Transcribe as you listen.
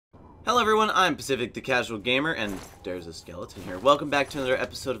Hello everyone, I'm Pacific the Casual Gamer, and there's a skeleton here. Welcome back to another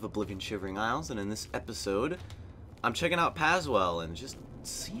episode of Oblivion Shivering Isles, and in this episode, I'm checking out Passwell and just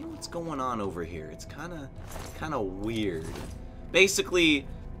seeing what's going on over here. It's kinda weird. Basically,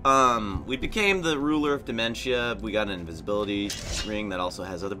 we became the ruler of Dementia, we got an invisibility ring that also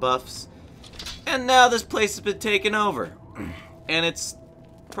has other buffs, and now this place has been taken over. And it's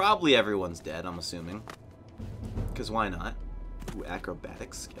probably everyone's dead, I'm assuming. Because why not? Ooh,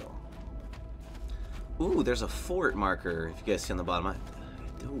 acrobatic skill. Ooh, there's a fort marker, if you guys see on the bottom.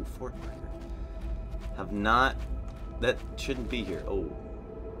 Ooh, fort marker. Have not... That shouldn't be here. Oh.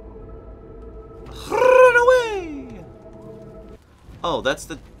 Run away! Oh, that's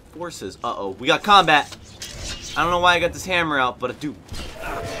the forces. Uh-oh, we got combat. I don't know why I got this hammer out, but I do.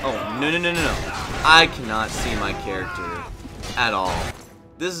 Oh, no. I cannot see my character at all.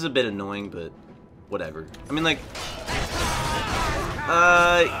 This is a bit annoying, but whatever. I mean, like...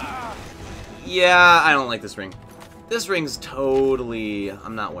 Yeah, I don't like this ring. This ring's totally...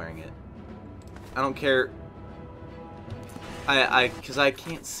 I'm not wearing it. I don't care. Because I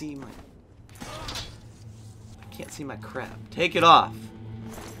can't see my... I can't see my crap. Take it off.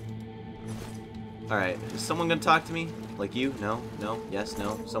 Alright, is someone gonna talk to me? Like you? No? No? Yes?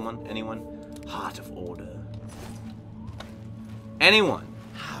 No? Someone? Anyone? Heart of Order. Anyone?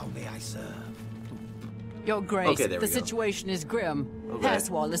 How may I serve? Your Grace, okay, there we the go. situation is grim. Okay.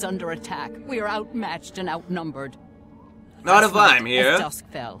 Passwell is under attack. We are outmatched and outnumbered. Not Last if I'm night, here. As dusk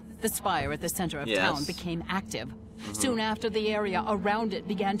fell, the spire at the center of town became active. Soon after, the area around it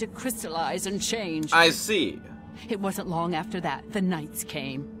began to crystallize and change. I see. It wasn't long after that the knights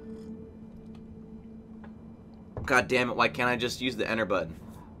came. God damn it, why can't I just use the enter button?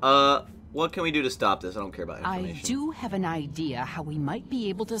 What can we do to stop this? I don't care about information. I do have an idea how we might be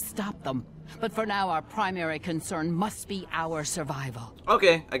able to stop them. But for now, our primary concern must be our survival.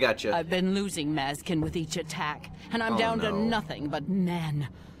 Okay, I gotcha. I've been losing Mazkin with each attack, and I'm down to nothing but men.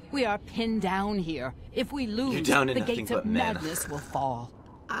 We are pinned down here. If we lose, the gates of madness will fall.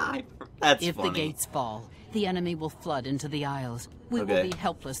 That's If funny. the gates fall, the enemy will flood into the Isles. We will be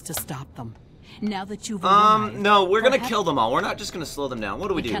helpless to stop them. Now that you've arrived... no, we're gonna kill them all. We're not just gonna slow them down. What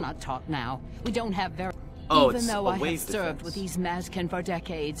do we do? We cannot talk now. We don't have very... Oh, Even though I have served defense. with these Mazkin for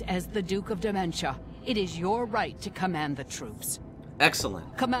decades as the Duke of Dementia, it is your right to command the troops.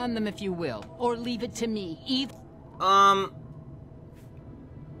 Excellent. Command them if you will, or leave it to me. Either...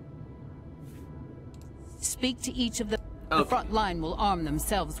 Speak to each of them. The front line will arm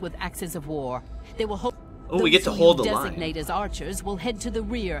themselves with axes of war. They will hold... Oh, we get to hold the line. Designate as archers will head to the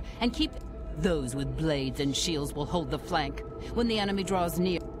rear and keep... Those with blades and shields will hold the flank. When the enemy draws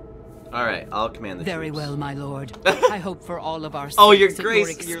near... Alright, I'll command the Very troops. well, my lord. I hope for all of our sakes Oh, your that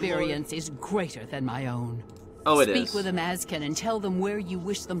grace, your experience is greater than my own. Oh, it is. Speak with the Mazkin and tell them where you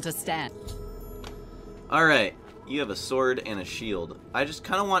wish them to stand. Alright, you have a sword and a shield. I just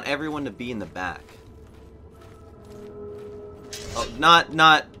kind of want everyone to be in the back. Oh,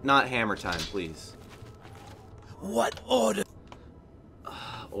 not hammer time, please. What order?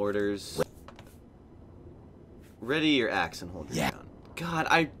 Orders. Ready your axe and hold your ground. God,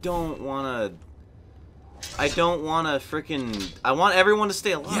 I don't wanna frickin'... I want everyone to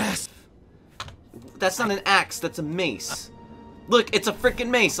stay alive. Yes. That's not an axe, that's a mace. Look, it's a frickin'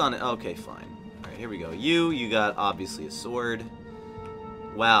 mace on it. Okay, fine. Alright, here we go. You got obviously a sword.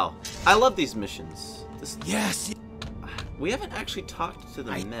 Wow. I love these missions. Yes. We haven't actually talked to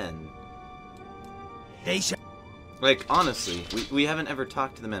the men. They shall... Like, honestly, we haven't ever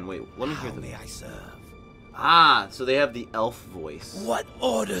talked to the men. Wait, let me hear them. How may I serve? Ah, so they have the elf voice. What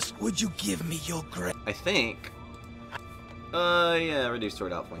orders would you give me, your grace? I think. Yeah, reduce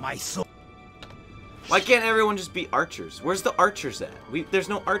sword out flank. My sword. Why can't everyone just be archers? Where's the archers at? There's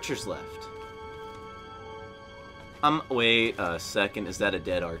no archers left. Wait a second. Is that a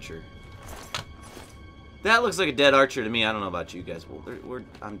dead archer? That looks like a dead archer to me. I don't know about you guys. Well,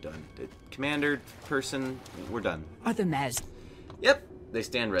 I'm done. Commander, person, we're done. Are the Maz? Yep, they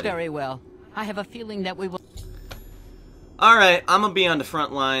stand ready. Very well. I have a feeling that we will... Alright, I'm gonna be on the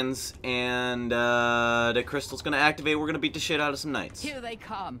front lines, and the crystal's gonna activate. We're gonna beat the shit out of some knights. Here they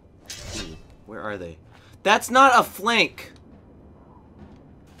come. Ooh, where are they? That's not a flank!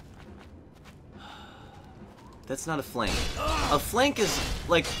 That's not a flank. A flank is,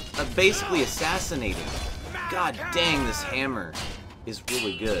 like, basically assassinating. God dang, this hammer is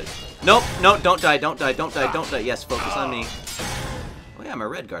really good. Nope, no, don't die, don't die, don't die, don't die. Yes, focus on me. Oh yeah, I'm a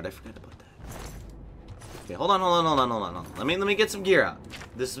red guard, I forgot about that. Okay, hold on. Let me get some gear out.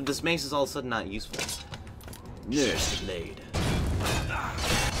 This mace is all of a sudden not useful. Nurse the blade.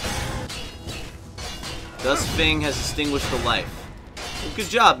 Thus Fing has extinguished the life. Good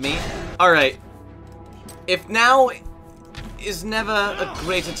job, me. Alright. If now is never a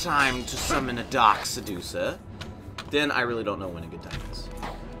greater time to summon a Dark Seducer, then I really don't know when a good time is.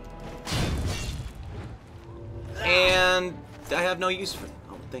 And I have no use for it.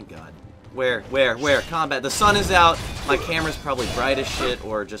 Oh, thank God. Where? Combat. The sun is out. My camera's probably bright as shit,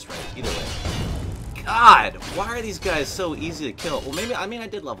 or just right. Either way. God, why are these guys so easy to kill? Well, maybe, I mean, I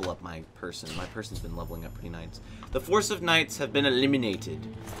did level up my person. My person's been leveling up pretty nice. The Force of Knights have been eliminated.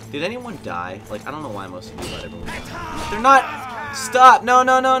 Did anyone die? Like, I don't know why most of you let everyone die. They're not... Stop! No,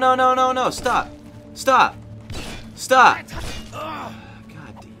 no, no, no, no, no, no! Stop! Stop! Stop! God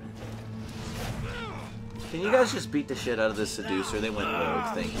damn it. Can you guys just beat the shit out of this seducer? They went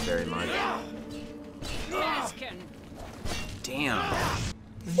rogue, thank you very much. Damn.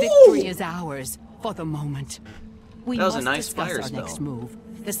 Victory is ours for the moment. We That was must a nice discuss fire our spell. next move.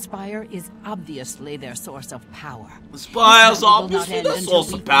 The Spire is obviously their source of power. The Spire's This battle will not obviously end the until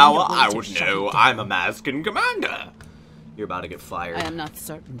source we of power. find a way I to would shut know. it down. I'm a Maskin commander. You're about to get fired. I am not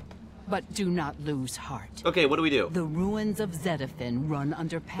certain, but do not lose heart. Okay, what do we do? The ruins of Zedafin run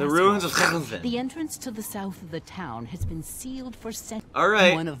under Passwell. The ruins of Zedafin. The entrance to the south of the town has been sealed for centuries. All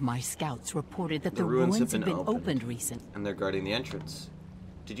right. One of my scouts reported that The the ruins ruins have had been been opened. opened recently. And they're guarding the entrance.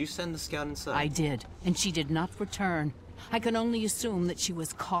 Did you send the scout inside? I did, and she did not return. I can only assume that she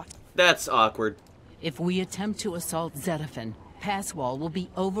was caught. That's awkward. If we attempt to assault Zedafin, Passwell will be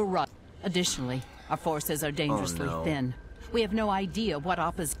overrun. Additionally, our forces are dangerously no. thin. We have no idea what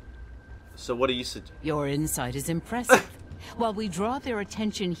opposition. So what do you suggest? Your insight is impressive. While we draw their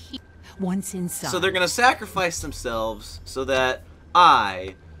attention here, once inside. So they're gonna sacrifice themselves so that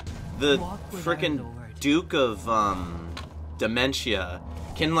I, the Walk with our frickin' Lord. Duke of Dementia,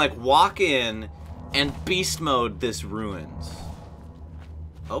 can like walk in and beast mode this ruins.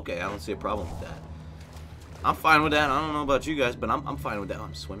 Okay, I don't see a problem with that. I'm fine with that. I don't know about you guys, but I'm fine with that. Oh,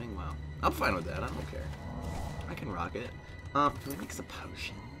 I'm swimming. Wow, I'm fine with that. I don't care. I can rock it. Can we make some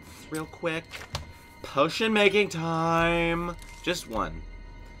potions real quick? Potion making time. Just one.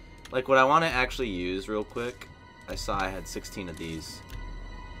 Like what I want to actually use real quick. I saw I had 16 of these.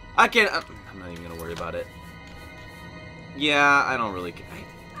 I can't. I'm not even gonna worry about it. Yeah, I don't really care.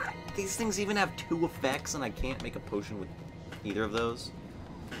 These things even have 2 effects, and I can't make a potion with either of those.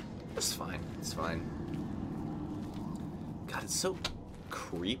 It's fine. It's fine. God, it's so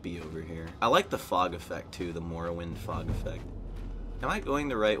creepy over here. I like the fog effect too, the Morrowind fog effect. Am I going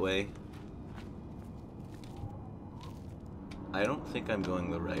the right way? I don't think I'm going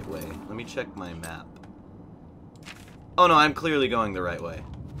the right way. Let me check my map. Oh no, I'm clearly going the right way.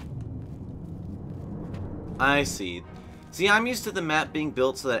 I see. See, I'm used to the map being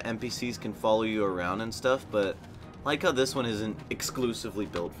built so that NPCs can follow you around and stuff, but I like how this one isn't exclusively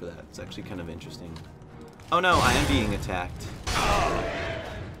built for that. It's actually kind of interesting. Oh no, I am being attacked.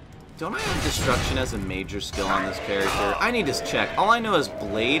 Don't I have destruction as a major skill on this character? I need to check. All I know is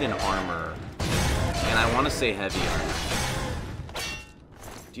blade and armor. And I want to say heavy armor.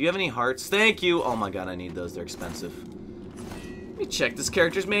 Do you have any hearts? Thank you! Oh my god, I need those. They're expensive. Let me check this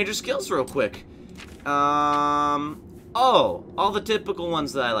character's major skills real quick. Oh! All the typical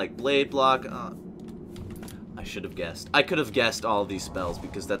ones that I like. Blade block. I should have guessed. I could have guessed all of these spells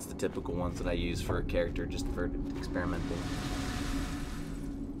because that's the typical ones that I use for a character just for experimenting.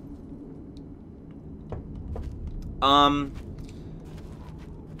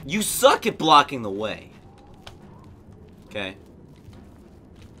 You suck at blocking the way. Okay.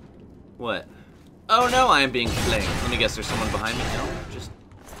 What? Oh no, I am being flamed. Let me guess, there's someone behind me? No, just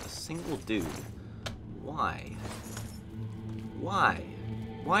a single dude. Why? Why?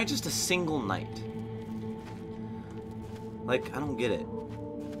 Why just a single knight? Like, I don't get it.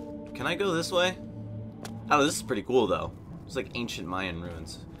 Can I go this way? Oh, this is pretty cool, though. It's like ancient Mayan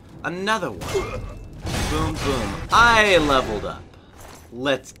ruins. Another one. Boom, boom. I leveled up.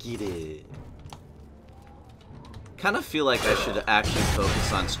 Let's get it. Kind of feel like I should actually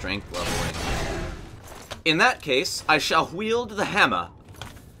focus on strength leveling. In that case, I shall wield the hammer.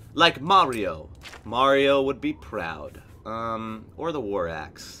 Like Mario. Mario would be proud. Or the war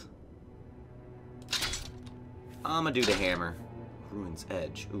axe. I'm gonna do the hammer. Ruin's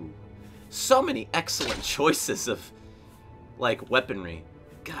Edge. Ooh. So many excellent choices of, like, weaponry.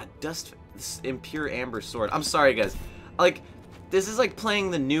 God, dust... This impure amber sword. I'm sorry, guys. Like, this is like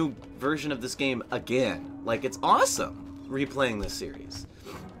playing the new version of this game again. Like, it's awesome replaying this series.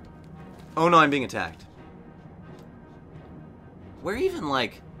 Oh no, I'm being attacked. Where even,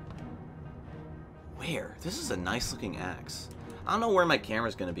 like... Where? This is a nice looking axe. I don't know where my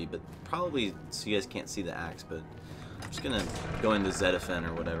camera's gonna be, but probably so you guys can't see the axe, but I'm just gonna go into Zedafin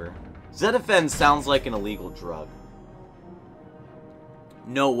or whatever. Zedafin sounds like an illegal drug.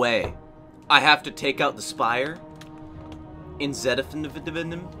 No way. I have to take out the spire in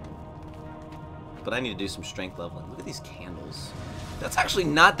Zedifin. But I need to do some strength leveling. Look at these candles. That's actually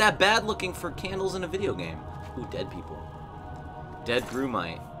not that bad looking for candles in a video game. Ooh, dead people. Dead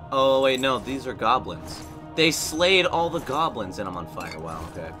Grumite. Oh, wait, no. These are goblins. They slayed all the goblins and I'm on fire. Wow,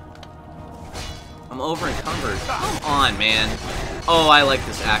 okay. I'm over encumbered. Come on, man. Oh, I like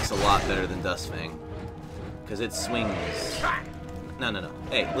this axe a lot better than Dustfang. Because it swings. No.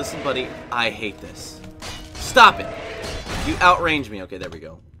 Hey, listen, buddy. I hate this. Stop it. You outrange me. Okay, there we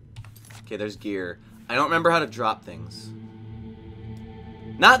go. Okay, there's gear. I don't remember how to drop things.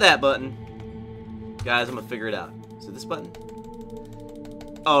 Not that button. Guys, I'm gonna figure it out. Is it this button?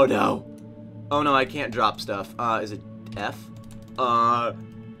 Oh, no. Oh, no, I can't drop stuff. Is it F?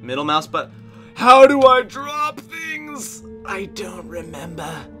 Middle mouse button. How do I drop things? I don't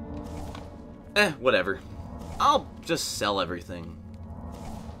remember. Whatever. I'll just sell everything.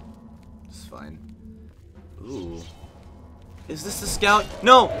 It's fine. Ooh. Is this the scout?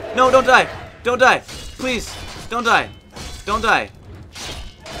 No! No, don't die! Don't die! Please! Don't die! Don't die!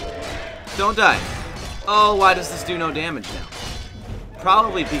 Don't die! Oh, why does this do no damage now?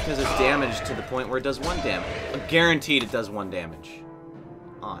 Probably because it's damaged to the point where it does 1 damage. I'm guaranteed it does 1 damage.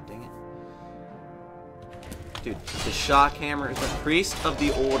 Aw, dang it. Dude, the shock hammer is the priest of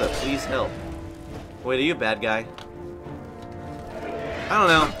the order. Please help. Wait, are you a bad guy? I don't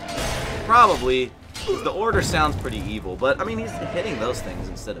know. Probably. The order sounds pretty evil, but I mean, he's hitting those things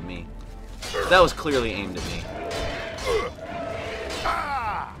instead of me. That was clearly aimed at me.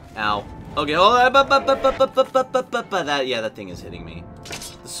 Ow. Okay, hold on. That thing is hitting me.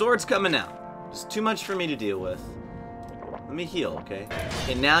 The sword's coming out. It's too much for me to deal with. Let me heal, okay?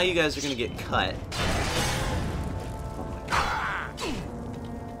 And now you guys are gonna get cut. Oh my god.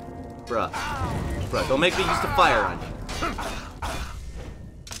 Bruh, don't make me use the fire on you.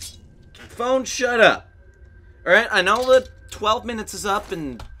 Phone, shut up. Alright, I know that 12 minutes is up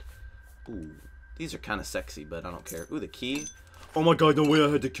and... Ooh, these are kind of sexy, but I don't care. Ooh, the key. Oh my god, no way I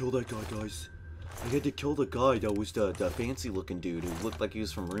had to kill that guy, guys. I had to kill the guy that was the fancy-looking dude who looked like he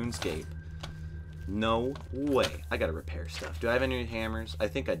was from RuneScape. No way. I gotta repair stuff. Do I have any hammers? I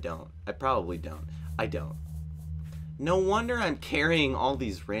think I don't. I probably don't. I don't. No wonder I'm carrying all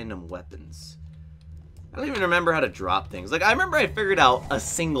these random weapons. I don't even remember how to drop things. Like, I remember I figured out a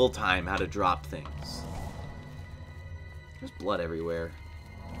single time how to drop things. There's blood everywhere.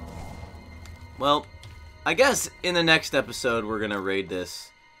 Well, I guess in the next episode we're gonna raid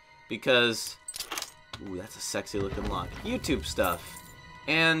this. Because... Ooh, that's a sexy looking lock. YouTube stuff.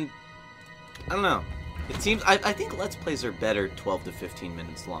 And... I don't know. It seems... I think Let's Plays are better 12 to 15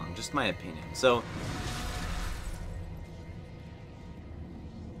 minutes long. Just my opinion. So...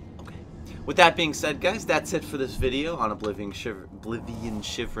 With that being said, guys, that's it for this video on Oblivion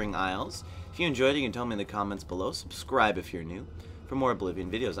Shivering Isles. If you enjoyed it, you can tell me in the comments below. Subscribe if you're new for more Oblivion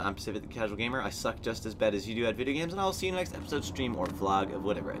videos. I'm Pacific the Casual Gamer. I suck just as bad as you do at video games, and I'll see you in the next episode, stream, or vlog of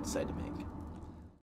whatever I decide to make.